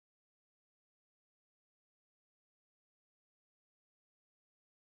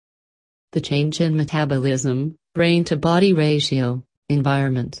the change in metabolism, brain-to-body ratio,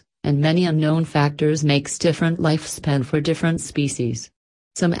 environment, and many unknown factors makes different lifespan for different species.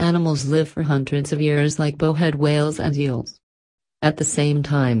 Some animals live for hundreds of years like bowhead whales and eels. At the same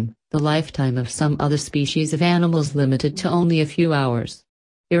time, the lifetime of some other species of animals limited to only a few hours.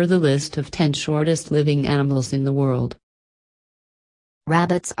 Here are the list of 10 shortest living animals in the world.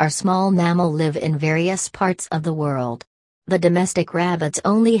 Rabbits are small mammal live in various parts of the world. The domestic rabbits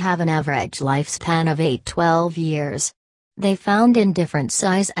only have an average lifespan of 8-12 years. They found in different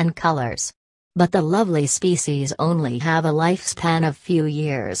size and colors. But the lovely species only have a lifespan of few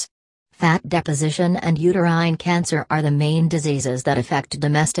years. Fat deposition and uterine cancer are the main diseases that affect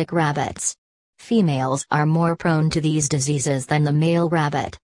domestic rabbits. Females are more prone to these diseases than the male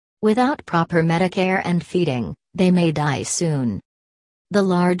rabbit. Without proper medicare and feeding, they may die soon. The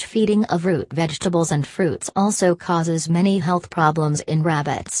large feeding of root vegetables and fruits also causes many health problems in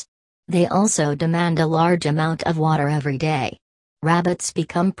rabbits. They also demand a large amount of water every day. Rabbits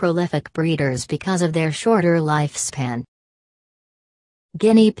become prolific breeders because of their shorter lifespan.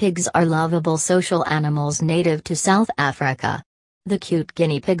 Guinea pigs are lovable social animals native to South Africa. The cute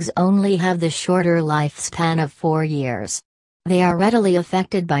guinea pigs only have the shorter lifespan of 4 years. They are readily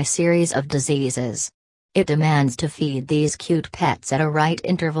affected by series of diseases. It demands to feed these cute pets at a right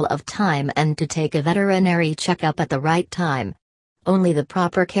interval of time and to take a veterinary checkup at the right time. Only the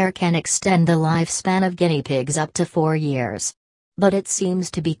proper care can extend the lifespan of guinea pigs up to 4 years. But it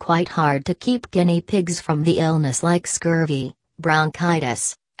seems to be quite hard to keep guinea pigs from the illness like scurvy,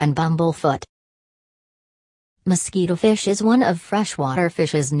 bronchitis, and bumblefoot. Mosquito fish is one of freshwater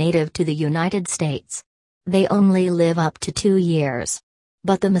fishes native to the United States. They only live up to 2 years.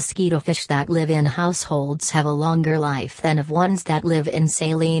 But the mosquito fish that live in households have a longer life than of ones that live in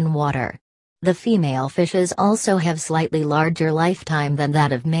saline water. The female fishes also have slightly larger lifetime than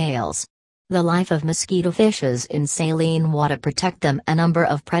that of males. The life of mosquito fishes in saline water protect them a number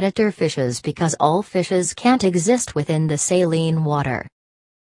of predator fishes because all fishes can't exist within the saline water.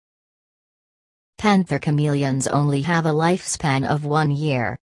 Panther chameleons only have a lifespan of 1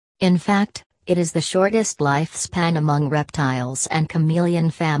 year. In fact, it is the shortest lifespan among reptiles and chameleon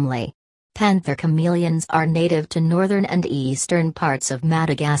family. Panther chameleons are native to northern and eastern parts of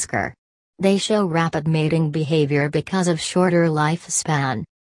Madagascar. They show rapid mating behavior because of shorter lifespan.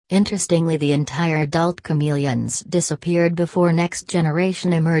 Interestingly, the entire adult chameleons disappeared before next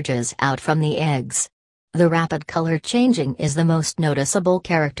generation emerges out from the eggs. The rapid color changing is the most noticeable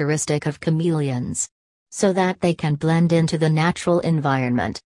characteristic of chameleons. So that they can blend into the natural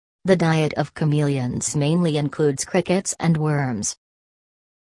environment. The diet of chameleons mainly includes crickets and worms.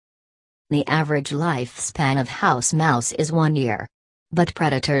 The average lifespan of house mouse is 1 year. But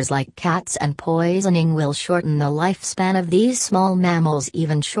predators like cats and poisoning will shorten the lifespan of these small mammals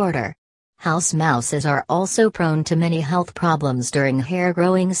even shorter. House mouses are also prone to many health problems during hair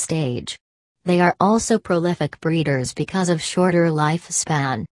growing stage. They are also prolific breeders because of shorter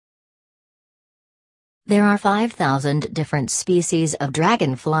lifespan. There are 5,000 different species of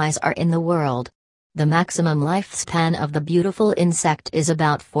dragonflies are in the world. The maximum lifespan of the beautiful insect is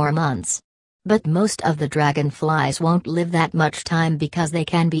about 4 months. But most of the dragonflies won't live that much time because they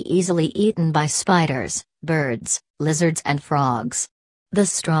can be easily eaten by spiders, birds, lizards and frogs. The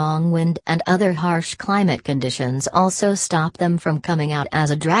strong wind and other harsh climate conditions also stop them from coming out as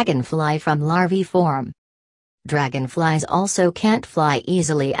a dragonfly from larvae form. Dragonflies also can't fly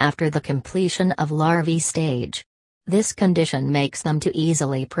easily after the completion of larvae stage. This condition makes them too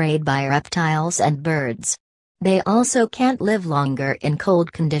easily preyed by reptiles and birds. They also can't live longer in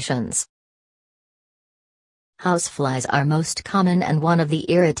cold conditions. Houseflies are most common and one of the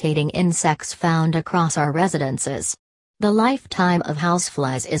irritating insects found across our residences. The lifetime of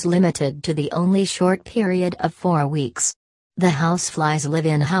houseflies is limited to the only short period of 4 weeks. The houseflies live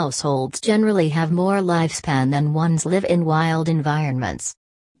in households generally have more lifespan than ones live in wild environments.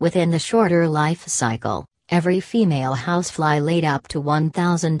 Within the shorter life cycle, every female housefly laid up to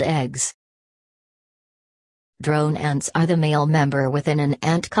 1,000 eggs. Drone ants are the male member within an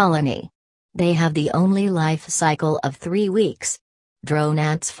ant colony. They have the only life cycle of 3 weeks. Drone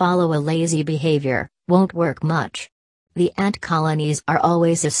ants follow a lazy behavior, won't work much. The ant colonies are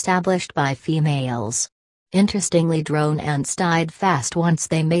always established by females. Interestingly, drone ants died fast once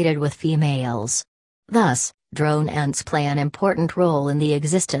they mated with females. Thus, drone ants play an important role in the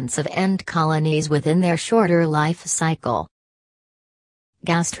existence of ant colonies within their shorter life cycle.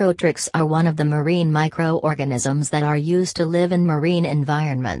 Gastrotrichs are one of the marine microorganisms that are used to live in marine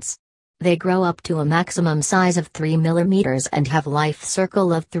environments. They grow up to a maximum size of 3 mm and have life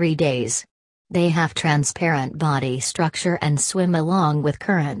cycle of 3 days. They have transparent body structure and swim along with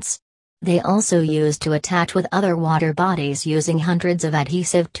currents. They also use to attach with other water bodies using hundreds of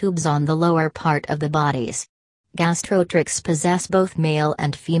adhesive tubes on the lower part of the bodies. Gastrotrichs possess both male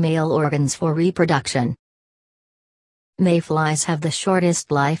and female organs for reproduction. Mayflies have the shortest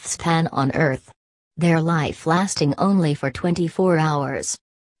lifespan on Earth. Their life lasting only for 24 hours.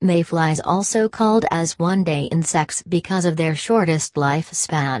 Mayflies also called as one-day insects because of their shortest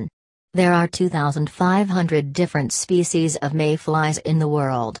lifespan. There are 2,500 different species of mayflies in the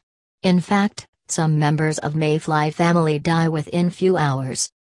world. In fact, some members of mayfly family die within few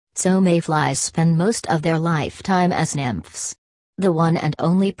hours. So mayflies spend most of their lifetime as nymphs. The one and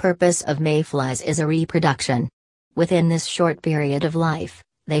only purpose of mayflies is a reproduction. Within this short period of life,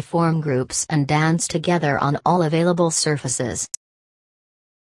 they form groups and dance together on all available surfaces.